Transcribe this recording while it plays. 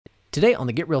Today on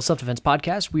the Get Real Self-Defense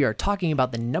podcast, we are talking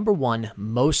about the number one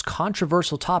most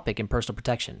controversial topic in personal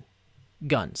protection,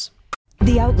 guns.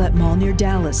 The Outlet Mall near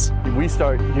Dallas. We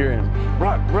start hearing,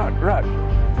 rock.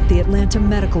 The Atlanta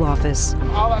Medical Office.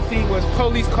 All I seen was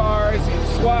police cars and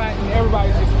SWAT and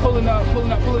everybody just pulling up,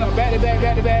 back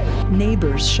to back.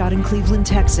 Neighbors shot in Cleveland,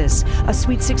 Texas. A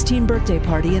Sweet 16 birthday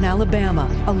party in Alabama.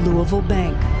 A Louisville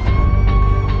bank.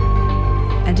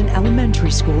 And an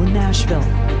elementary school in Nashville.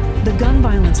 The Gun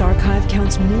Violence Archive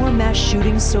counts more mass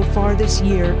shootings so far this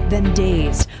year than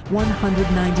days,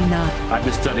 199. I've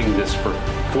been studying this for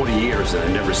 40 years and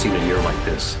I've never seen a year like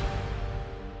this.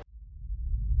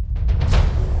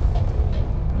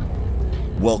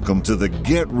 Welcome to the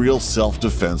Get Real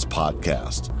Self-Defense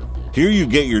podcast. Here you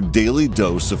get your daily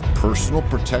dose of personal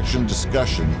protection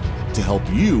discussion to help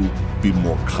you be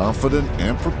more confident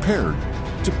and prepared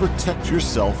to protect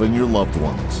yourself and your loved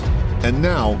ones. And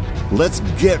now, let's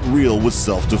get real with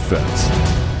self-defense.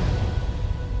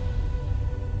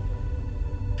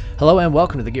 Hello and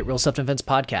welcome to the Get Real Self-Defense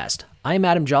podcast. I am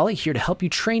Adam Jolly, here to help you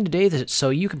train today so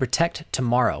you can protect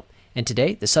tomorrow. And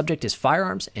today, the subject is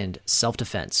firearms and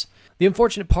self-defense. The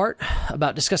unfortunate part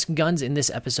about discussing guns in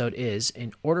this episode is,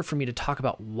 in order for me to talk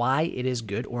about why it is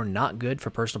good or not good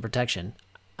for personal protection,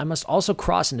 I must also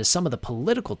cross into some of the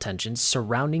political tensions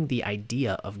surrounding the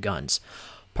idea of guns,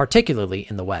 particularly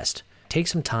in the West. Take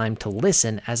some time to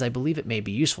listen, as I believe it may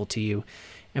be useful to you.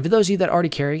 And for those of you that already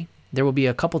carry, there will be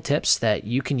a couple tips that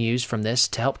you can use from this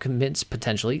to help convince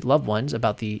potentially loved ones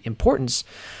about the importance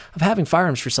of having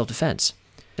firearms for self-defense.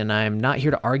 And I'm not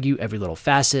here to argue every little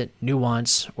facet,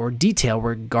 nuance, or detail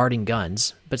regarding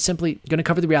guns, but simply going to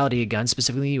cover the reality of guns,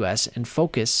 specifically in the U.S., and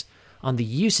focus on the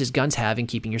uses guns have in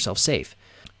keeping yourself safe.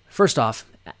 First off,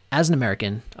 as an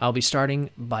American, I'll be starting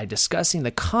by discussing the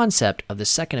concept of the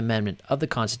Second Amendment of the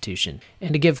Constitution,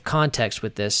 and to give context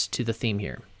with this to the theme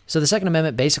here. So the Second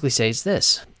Amendment basically says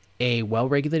this: a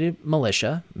well-regulated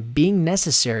militia being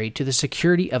necessary to the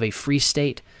security of a free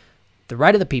state, the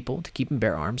right of the people to keep and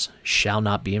bear arms shall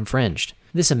not be infringed.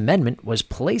 This amendment was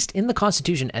placed in the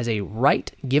Constitution as a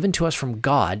right given to us from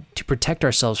God to protect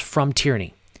ourselves from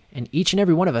tyranny, and each and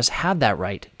every one of us have that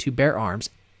right to bear arms,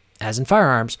 as in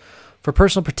firearms, for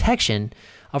personal protection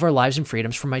of our lives and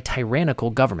freedoms from a tyrannical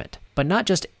government. But not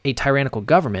just a tyrannical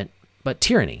government, but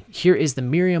tyranny. Here is the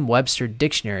Merriam-Webster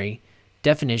dictionary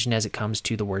definition as it comes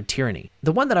to the word tyranny.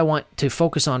 The one that I want to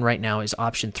focus on right now is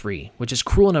option 3, which is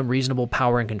cruel and unreasonable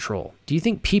power and control. Do you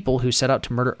think people who set out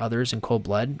to murder others in cold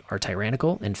blood are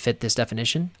tyrannical and fit this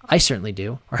definition? I certainly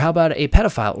do. Or how about a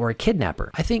pedophile or a kidnapper?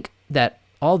 I think that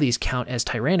all these count as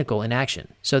tyrannical in action.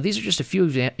 So these are just a few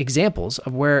examples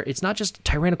of where it's not just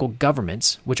tyrannical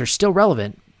governments, which are still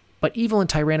relevant, but evil and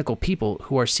tyrannical people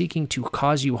who are seeking to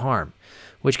cause you harm,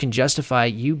 which can justify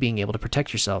you being able to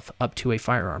protect yourself up to a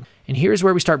firearm. And here's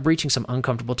where we start breaching some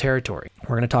uncomfortable territory.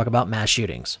 We're going to talk about mass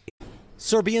shootings.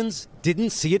 Serbians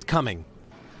didn't see it coming.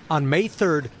 On May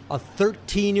 3rd, a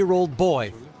 13-year-old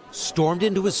boy stormed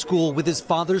into his school with his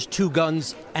father's 2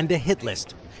 guns and a hit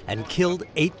list, and killed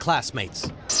 8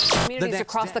 classmates. Communities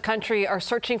across the country are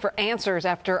searching for answers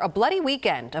after a bloody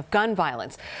weekend of gun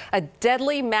violence. A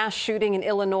deadly mass shooting in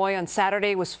Illinois on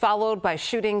Saturday was followed by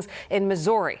shootings in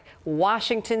Missouri,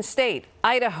 Washington State,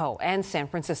 Idaho, and San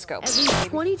Francisco. At least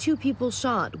 22 people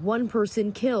shot, 1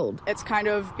 person killed. It's kind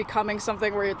of becoming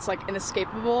something where it's like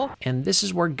inescapable. And this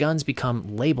is where guns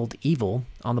become labeled evil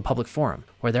on the public forum.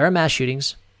 Where there are mass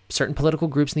shootings, certain political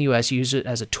groups in the U.S. use it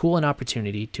as a tool and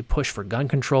opportunity to push for gun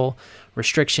control,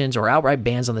 restrictions, or outright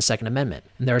bans on the Second Amendment.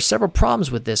 And there are several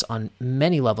problems with this on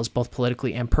many levels, both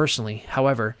politically and personally.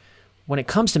 However, when it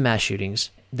comes to mass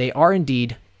shootings, they are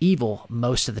indeed evil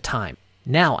most of the time.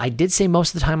 Now, I did say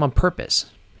most of the time on purpose,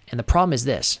 and the problem is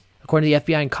this. According to the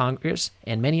FBI and Congress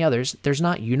and many others, there's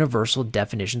not universal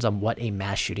definitions on what a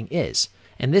mass shooting is.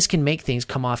 And this can make things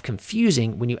come off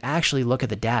confusing when you actually look at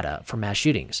the data for mass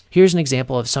shootings. Here's an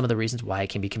example of some of the reasons why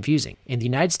it can be confusing. In the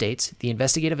United States, the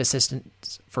Investigative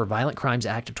Assistance for Violent Crimes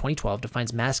Act of 2012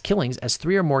 defines mass killings as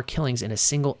 3 or more killings in a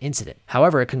single incident.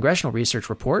 However, a congressional research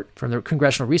report from the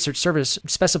Congressional Research Service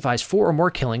specifies 4 or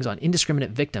more killings on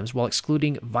indiscriminate victims while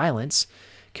excluding violence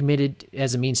committed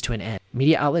as a means to an end.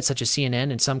 Media outlets such as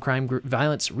CNN and some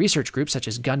violence research groups such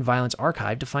as Gun Violence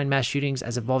Archive define mass shootings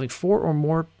as involving 4 or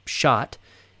more shot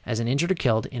as an injured or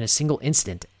killed in a single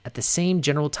incident at the same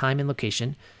general time and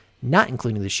location, not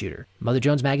including the shooter. Mother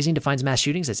Jones Magazine defines mass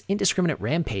shootings as indiscriminate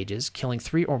rampages, killing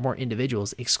 3 or more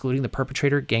individuals, excluding the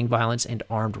perpetrator, gang violence, and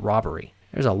armed robbery.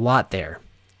 There's a lot there.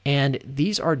 And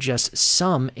these are just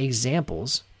some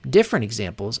examples, different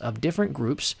examples of different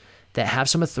groups that have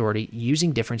some authority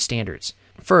using different standards.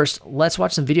 First, let's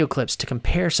watch some video clips to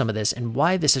compare some of this and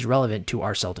why this is relevant to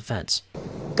our self-defense.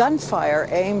 Gunfire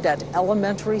aimed at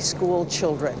elementary school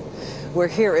children. We're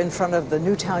here in front of the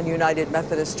Newtown United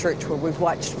Methodist Church where we've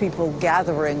watched people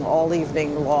gathering all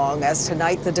evening long. As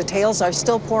tonight, the details are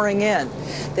still pouring in.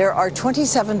 There are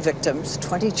 27 victims,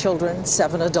 20 children,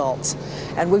 7 adults.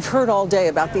 And we've heard all day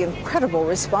about the incredible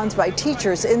response by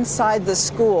teachers inside the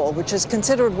school, which is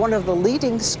considered one of the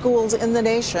leading schools in the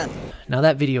nation. Now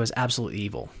that video is absolutely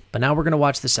evil, but now we're going to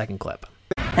watch the second clip.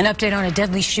 An update on a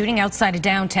deadly shooting outside a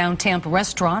downtown Tampa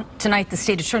restaurant. Tonight, the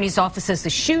state attorney's office says the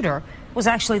shooter was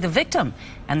actually the victim,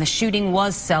 and the shooting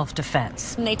was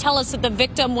self-defense. And they tell us that the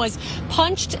victim was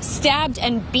punched, stabbed,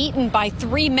 and beaten by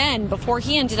 3 men before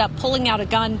he ended up pulling out a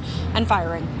gun and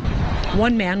firing.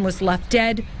 1 man was left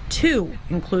dead. 2,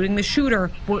 including the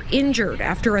shooter, were injured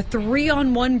after a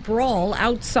 3-on-1 brawl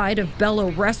outside of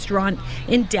Bello Restaurant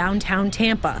in downtown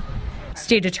Tampa.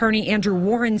 State Attorney Andrew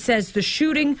Warren says the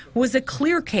shooting was a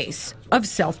clear case of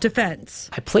self-defense.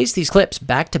 I placed these clips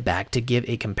back to back to give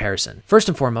a comparison. First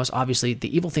and foremost, obviously,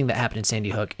 the evil thing that happened in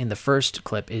Sandy Hook in the first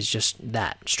clip is just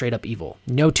that, straight up evil.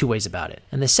 No two ways about it.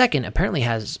 And the second apparently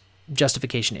has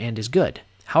justification and is good.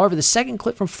 However, the second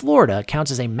clip from Florida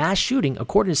counts as a mass shooting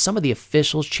according to some of the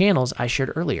officials' channels I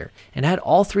shared earlier. And had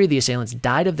all 3 of the assailants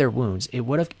died of their wounds, it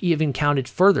would have even counted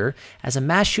further as a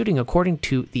mass shooting according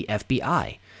to the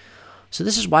FBI. So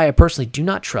this is why I personally do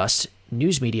not trust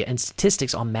news media and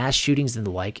statistics on mass shootings and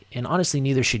the like, and honestly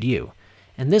neither should you.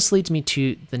 And this leads me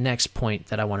to the next point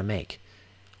that I want to make.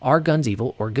 Are guns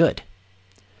evil or good?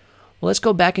 Well, let's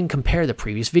go back and compare the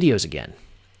previous videos again.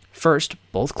 First,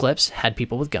 both clips had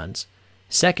people with guns.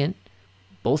 Second,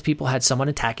 both people had someone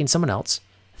attacking someone else.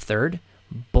 Third,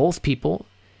 both people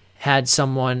had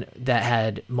someone that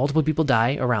had multiple people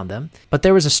die around them. But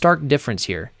there was a stark difference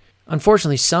here.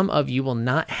 Unfortunately, some of you will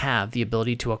not have the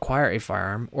ability to acquire a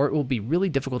firearm, or it will be really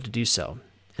difficult to do so.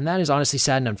 And that is honestly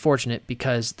sad and unfortunate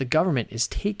because the government is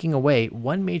taking away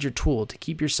one major tool to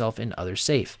keep yourself and others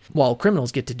safe, while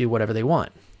criminals get to do whatever they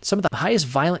want. Some of the highest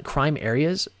violent crime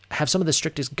areas have some of the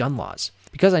strictest gun laws.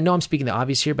 Because I know I'm speaking the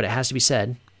obvious here, but it has to be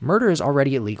said, murder is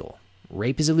already illegal.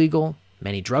 Rape is illegal.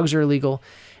 Many drugs are illegal.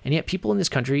 And yet people in this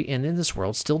country and in this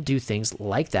world still do things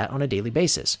like that on a daily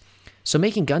basis. So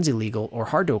making guns illegal or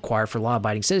hard to acquire for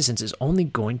law-abiding citizens is only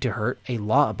going to hurt a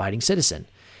law-abiding citizen.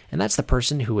 And that's the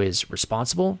person who is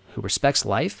responsible, who respects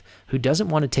life, who doesn't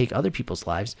want to take other people's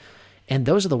lives, and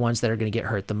those are the ones that are going to get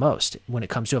hurt the most when it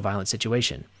comes to a violent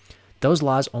situation. Those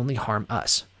laws only harm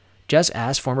us. Just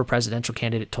ask former presidential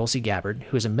candidate Tulsi Gabbard,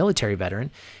 who is a military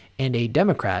veteran and a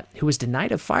Democrat who was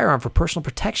denied a firearm for personal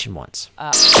protection once.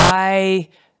 I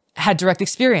had direct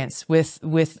experience with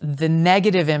the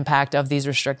negative impact of these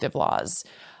restrictive laws.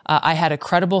 I had a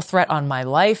credible threat on my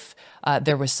life.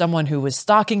 There was someone who was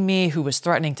stalking me, who was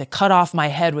threatening to cut off my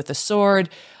head with a sword.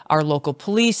 Our local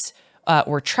police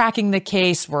were tracking the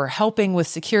case, were helping with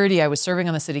security. I was serving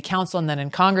on the city council and then in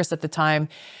Congress at the time.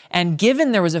 And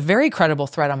given there was a very credible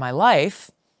threat on my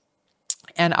life,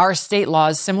 and our state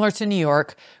laws, similar to New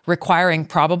York, requiring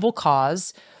probable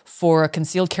cause for a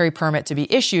concealed carry permit to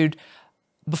be issued,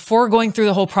 before going through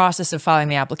the whole process of filing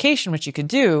the application, which you could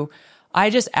do, I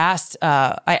asked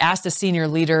a senior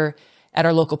leader at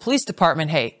our local police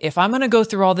department, hey, if I'm going to go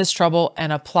through all this trouble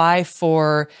and apply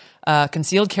for a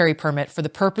concealed carry permit for the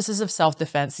purposes of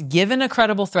self-defense, given a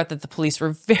credible threat that the police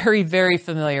were very, very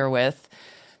familiar with,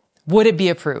 would it be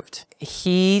approved?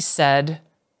 He said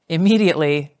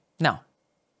immediately, no,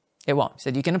 it won't. He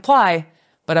said, you can apply,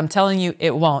 but I'm telling you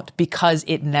it won't because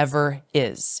it never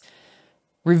is.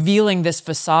 Revealing this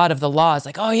facade of the law is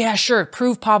like, oh yeah, sure,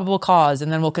 prove probable cause,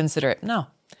 and then we'll consider it. No,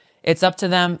 it's up to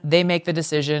them. They make the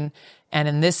decision. And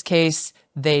in this case,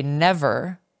 they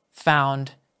never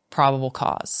found probable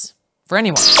cause for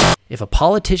anyone. If a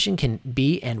politician can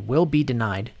be and will be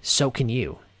denied, so can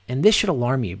you. And this should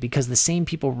alarm you because the same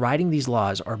people writing these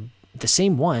laws are the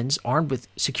same ones armed with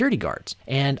security guards.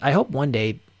 And I hope one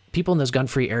day people in those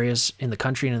gun-free areas in the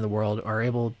country and in the world are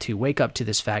able to wake up to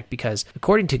this fact because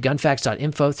according to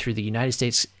gunfacts.info through the United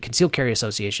States Concealed Carry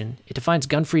Association, it defines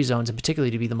gun-free zones and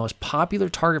particularly to be the most popular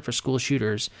target for school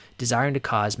shooters desiring to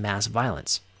cause mass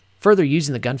violence. Further,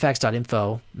 using the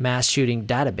gunfacts.info mass shooting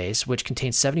database, which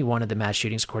contains 71 of the mass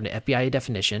shootings according to FBI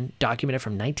definition, documented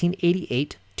from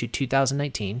 1988 to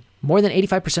 2019, more than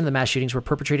 85% of the mass shootings were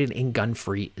perpetrated in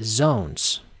gun-free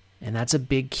zones. And that's a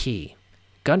big key.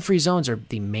 Gun-free zones are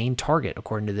the main target,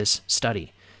 according to this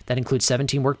study. That includes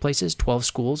 17 workplaces, 12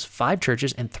 schools, 5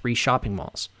 churches, and 3 shopping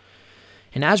malls.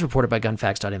 And as reported by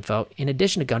gunfacts.info, in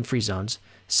addition to gun-free zones,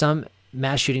 some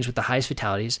mass shootings with the highest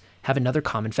fatalities have another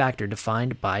common factor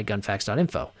defined by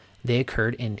gunfacts.info. They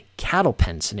occurred in cattle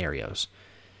pen scenarios.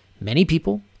 Many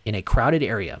people in a crowded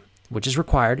area, which is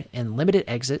required, and limited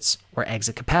exits or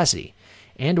exit capacity,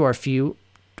 and or few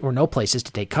or no places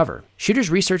to take cover. Shooters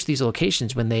research these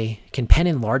locations when they can pen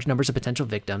in large numbers of potential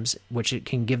victims, which it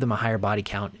can give them a higher body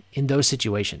count. In those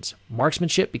situations,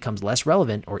 marksmanship becomes less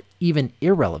relevant or even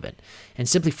irrelevant, and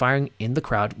simply firing in the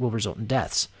crowd will result in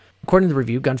deaths. According to the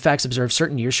review, GunFacts observed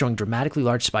certain years showing dramatically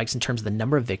large spikes in terms of the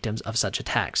number of victims of such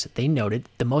attacks. They noted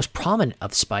the most prominent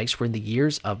of spikes were in the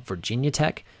years of Virginia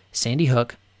Tech, Sandy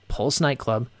Hook, Pulse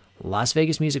Nightclub, Las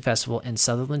Vegas Music Festival, and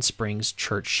Sutherland Springs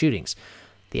church shootings.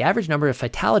 The average number of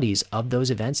fatalities of those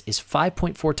events is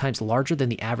 5.4 times larger than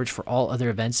the average for all other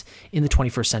events in the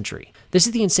 21st century. This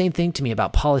is the insane thing to me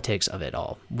about politics of it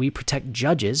all. We protect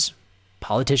judges,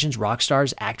 politicians, rock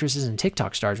stars, actresses, and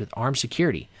TikTok stars with armed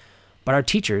security. But our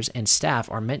teachers and staff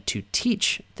are meant to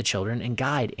teach the children and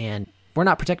guide, and we're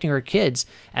not protecting our kids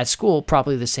at school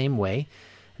probably the same way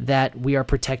that we are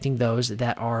protecting those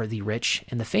that are the rich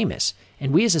and the famous.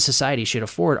 And we as a society should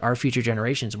afford our future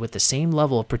generations with the same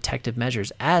level of protective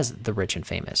measures as the rich and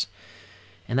famous.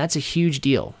 And that's a huge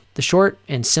deal. The short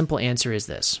and simple answer is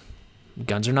this: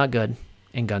 guns are not good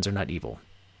and guns are not evil.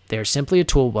 They are simply a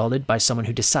tool wielded by someone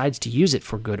who decides to use it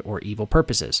for good or evil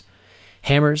purposes.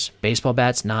 Hammers, baseball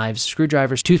bats, knives,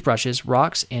 screwdrivers, toothbrushes,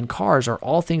 rocks, and cars are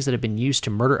all things that have been used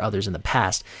to murder others in the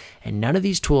past, and none of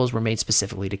these tools were made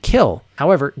specifically to kill.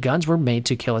 However, guns were made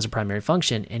to kill as a primary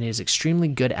function, and it is extremely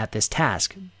good at this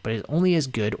task, but it is only as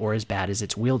good or as bad as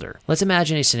its wielder. Let's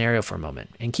imagine a scenario for a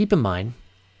moment, and keep in mind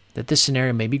that this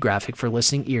scenario may be graphic for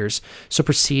listening ears, so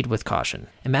proceed with caution.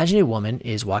 Imagine a woman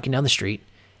is walking down the street,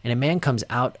 and a man comes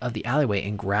out of the alleyway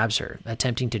and grabs her,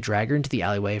 attempting to drag her into the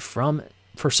alleyway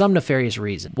for some nefarious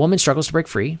reason. The woman struggles to break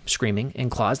free, screaming, and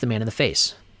claws the man in the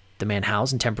face. The man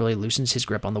howls and temporarily loosens his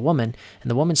grip on the woman, and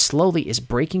the woman slowly is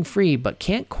breaking free but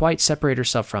can't quite separate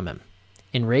herself from him.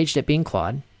 Enraged at being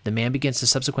clawed, the man begins to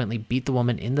subsequently beat the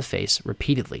woman in the face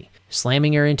repeatedly,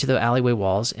 slamming her into the alleyway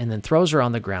walls, and then throws her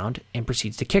on the ground and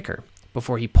proceeds to kick her,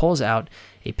 before he pulls out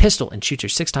a pistol and shoots her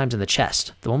 6 times in the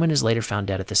chest. The woman is later found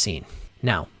dead at the scene.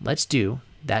 Now, let's do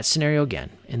that scenario again,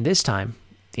 and this time,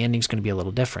 the ending's going to be a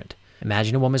little different.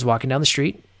 Imagine a woman is walking down the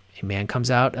street. A man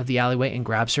comes out of the alleyway and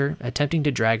grabs her, attempting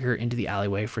to drag her into the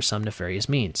alleyway for some nefarious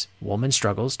means. Woman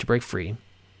struggles to break free,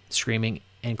 screaming,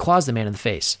 and claws the man in the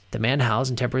face. The man howls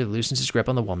and temporarily loosens his grip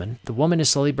on the woman. The woman is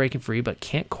slowly breaking free but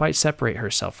can't quite separate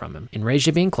herself from him. Enraged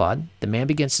at being clawed, the man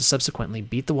begins to subsequently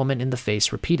beat the woman in the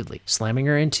face repeatedly, slamming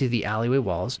her into the alleyway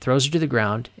walls, throws her to the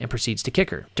ground, and proceeds to kick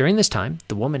her. During this time,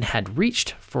 the woman had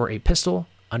reached for a pistol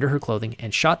under her clothing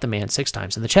and shot the man 6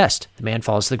 times in the chest. The man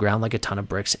falls to the ground like a ton of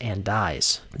bricks and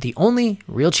dies. The only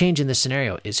real change in this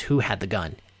scenario is who had the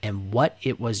gun and what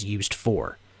it was used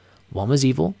for. One was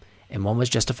evil and one was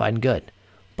justified and good.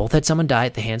 Both had someone die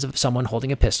at the hands of someone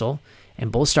holding a pistol,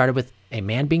 and both started with a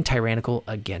man being tyrannical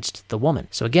against the woman.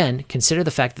 So again, consider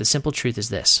the fact that the simple truth is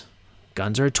this: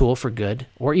 guns are a tool for good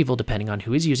or evil depending on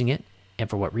who is using it and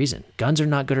for what reason. Guns are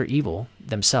not good or evil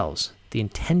themselves. The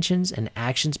intentions and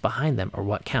actions behind them are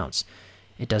what counts.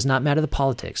 It does not matter the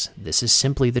politics. This is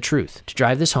simply the truth. To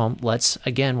drive this home, let's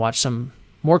again watch some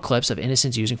more clips of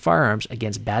innocents using firearms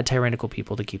against bad tyrannical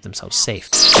people to keep themselves safe.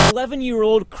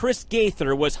 11-year-old Chris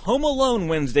Gaither was home alone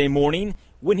Wednesday morning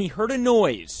when he heard a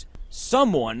noise.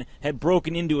 Someone had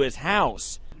broken into his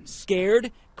house.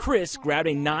 Scared, Chris grabbed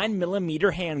a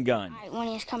 9mm handgun. When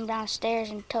he was coming downstairs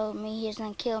and told me he was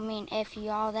going to kill me and F you,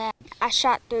 all that, I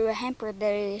shot through a hamper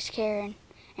that he was carrying,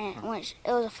 and it was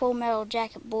a full metal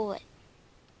jacket bullet.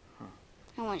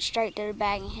 I went straight to the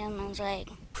bag and hit him in his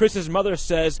leg. Chris's mother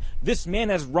says this man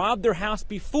has robbed their house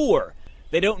before.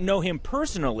 They don't know him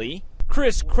personally.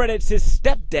 Chris credits his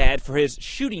stepdad for his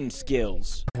shooting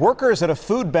skills. Workers at a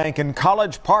food bank in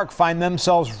College Park find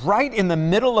themselves right in the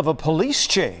middle of a police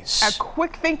chase. A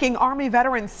quick-thinking Army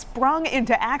veteran sprung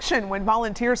into action when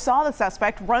volunteers saw the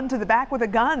suspect run to the back with a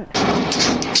gun.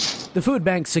 The food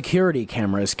bank security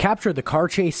cameras captured the car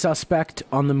chase suspect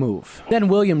on the move. Then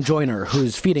William Joyner,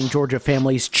 who's Feeding Georgia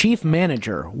Family's chief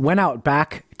manager, went out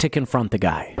back to confront the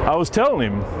guy. I was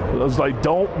telling him, I was like,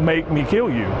 don't make me kill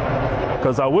you,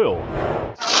 because I will.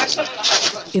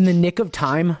 In the nick of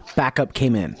time, backup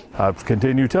came in. I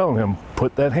continued telling him,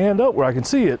 put that hand up where I can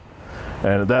see it.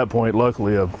 And at that point,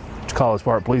 luckily, a College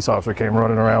Park police officer came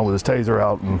running around with his taser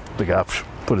out, and the guy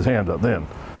put his hand up then.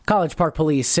 College Park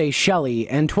police say Shelley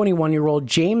and 21-year-old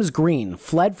James Green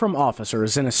fled from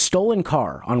officers in a stolen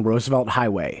car on Roosevelt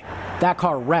Highway. That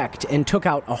car wrecked and took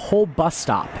out a whole bus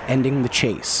stop, ending the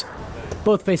chase.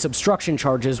 Both face obstruction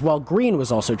charges, while Green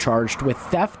was also charged with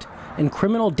theft, and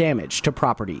criminal damage to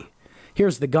property.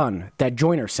 Here's the gun that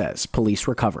Joyner says police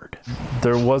recovered.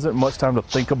 There wasn't much time to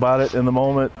think about it in the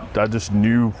moment. I just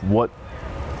knew what,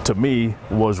 to me,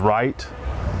 was right.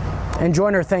 And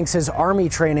Joyner thanks his Army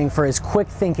training for his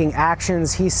quick-thinking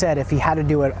actions. He said if he had to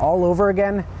do it all over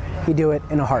again, he'd do it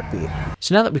in a heartbeat.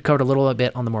 So now that we've covered a little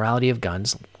bit on the morality of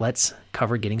guns, let's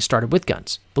cover getting started with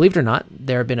guns. Believe it or not,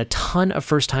 there have been a ton of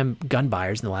first-time gun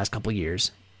buyers in the last couple of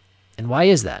years. And why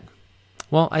is that?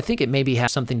 Well, I think it maybe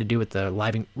has something to do with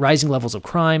the rising levels of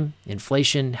crime,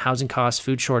 inflation, housing costs,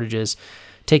 food shortages.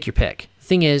 Take your pick. The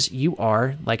thing is, you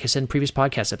are, like I said in previous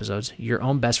podcast episodes, your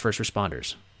own best first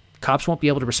responders. Cops won't be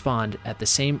able to respond at the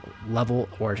same level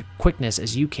or quickness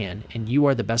as you can, and you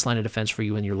are the best line of defense for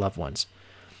you and your loved ones.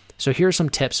 So here are some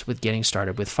tips with getting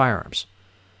started with firearms.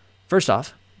 First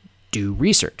off, do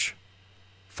research.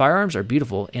 Firearms are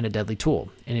beautiful and a deadly tool,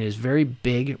 and it is a very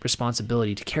big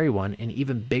responsibility to carry one and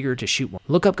even bigger to shoot one.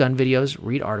 Look up gun videos,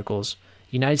 read articles.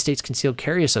 United States Concealed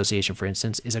Carry Association, for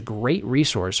instance, is a great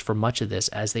resource for much of this,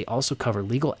 as they also cover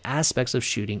legal aspects of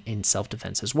shooting in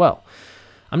self-defense as well.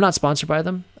 I'm not sponsored by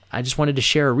them. I just wanted to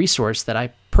share a resource that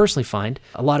I personally find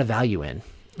a lot of value in.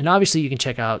 And obviously you can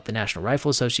check out the National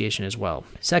Rifle Association as well.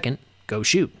 Second, go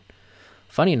shoot.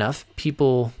 Funny enough,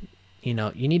 people, you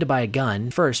need to buy a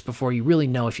gun first before you really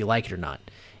know if you like it or not.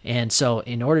 And so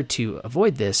in order to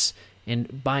avoid this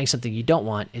and buying something you don't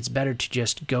want, it's better to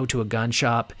just go to a gun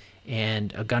shop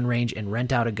and a gun range and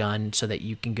rent out a gun so that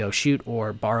you can go shoot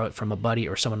or borrow it from a buddy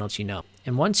or someone else you know.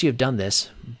 And once you have done this,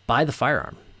 buy the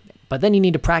firearm. But then you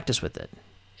need to practice with it.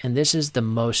 And this is the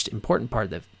most important part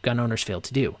that gun owners fail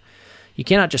to do. You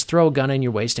cannot just throw a gun in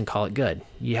your waist and call it good.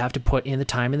 You have to put in the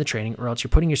time and the training, or else you're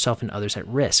putting yourself and others at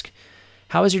risk.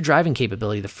 How is your driving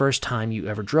capability the first time you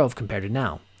ever drove compared to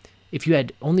now? If you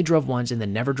had only drove once and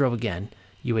then never drove again,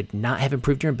 you would not have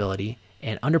improved your ability,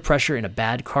 and under pressure in a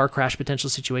bad car crash potential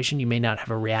situation, you may not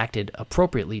have reacted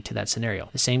appropriately to that scenario.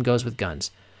 The same goes with guns.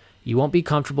 You won't be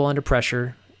comfortable under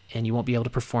pressure, and you won't be able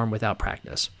to perform without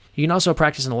practice. You can also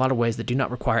practice in a lot of ways that do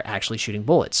not require actually shooting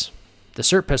bullets. The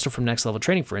SIRT pistol from Next Level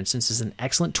Training, for instance, is an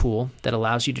excellent tool that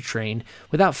allows you to train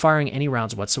without firing any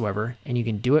rounds whatsoever, and you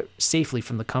can do it safely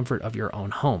from the comfort of your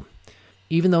own home.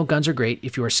 Even though guns are great,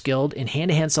 if you are skilled in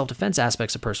hand-to-hand self-defense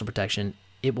aspects of personal protection,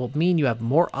 it will mean you have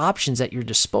more options at your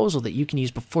disposal that you can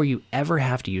use before you ever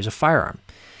have to use a firearm.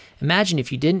 Imagine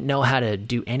if you didn't know how to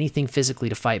do anything physically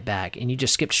to fight back, and you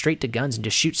just skipped straight to guns and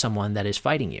just shoot someone that is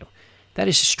fighting you. That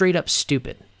is straight up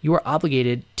stupid. You are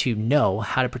obligated to know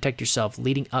how to protect yourself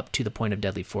leading up to the point of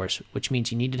deadly force, which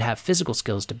means you need to have physical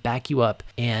skills to back you up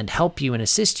and help you and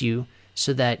assist you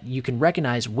so that you can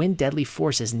recognize when deadly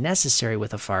force is necessary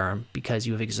with a firearm, because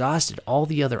you have exhausted all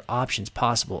the other options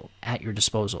possible at your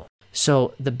disposal.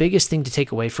 So the biggest thing to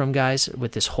take away from, guys,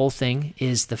 with this whole thing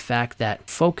is the fact that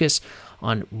focus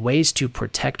on ways to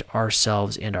protect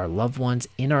ourselves and our loved ones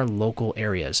in our local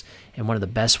areas. And one of the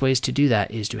best ways to do that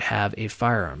is to have a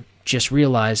firearm. Just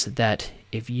realize that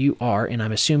if you are, and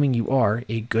I'm assuming you are,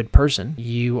 a good person,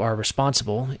 you are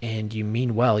responsible and you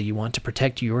mean well, you want to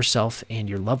protect yourself and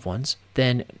your loved ones,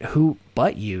 then who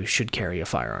but you should carry a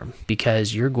firearm?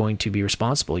 Because you're going to be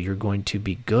responsible, you're going to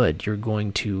be good, you're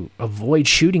going to avoid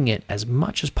shooting it as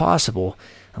much as possible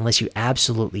unless you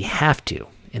absolutely have to.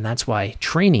 And that's why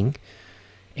training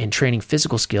and training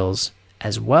physical skills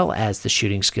as well as the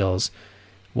shooting skills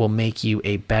will make you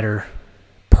a better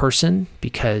person,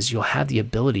 because you'll have the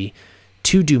ability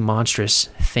to do monstrous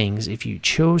things if you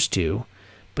chose to,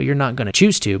 but you're not going to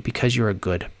choose to because you're a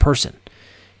good person.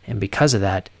 And because of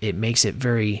that, it makes it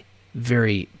very,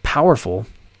 very powerful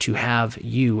to have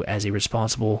you as a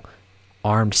responsible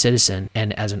armed citizen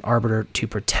and as an arbiter to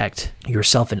protect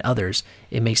yourself and others.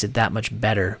 It makes it that much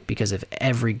better, because if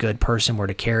every good person were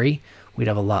to carry, we'd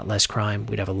have a lot less crime,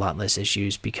 we'd have a lot less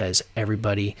issues, because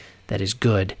everybody that is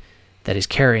good, that is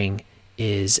carrying,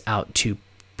 is out to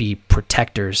be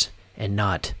protectors and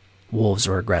not wolves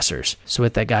or aggressors. So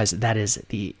with that, guys, that is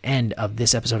the end of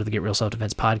this episode of the Get Real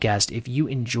Self-Defense podcast. If you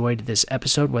enjoyed this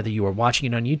episode, whether you are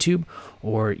watching it on YouTube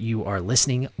or you are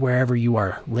listening wherever you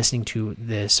are listening to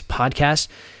this podcast,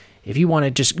 if you want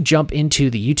to just jump into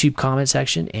the YouTube comment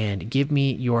section and give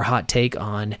me your hot take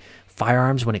on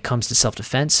firearms when it comes to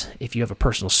self-defense, if you have a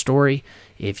personal story,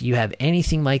 if you have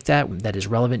anything like that that is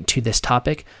relevant to this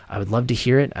topic, I would love to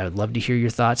hear it. I would love to hear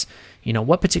your thoughts.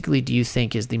 What particularly do you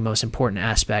think is the most important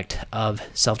aspect of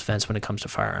self-defense when it comes to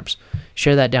firearms?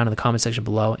 Share that down in the comment section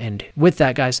below. And with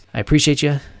that, guys, I appreciate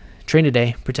you. Train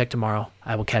today, protect tomorrow.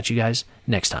 I will catch you guys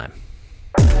next time.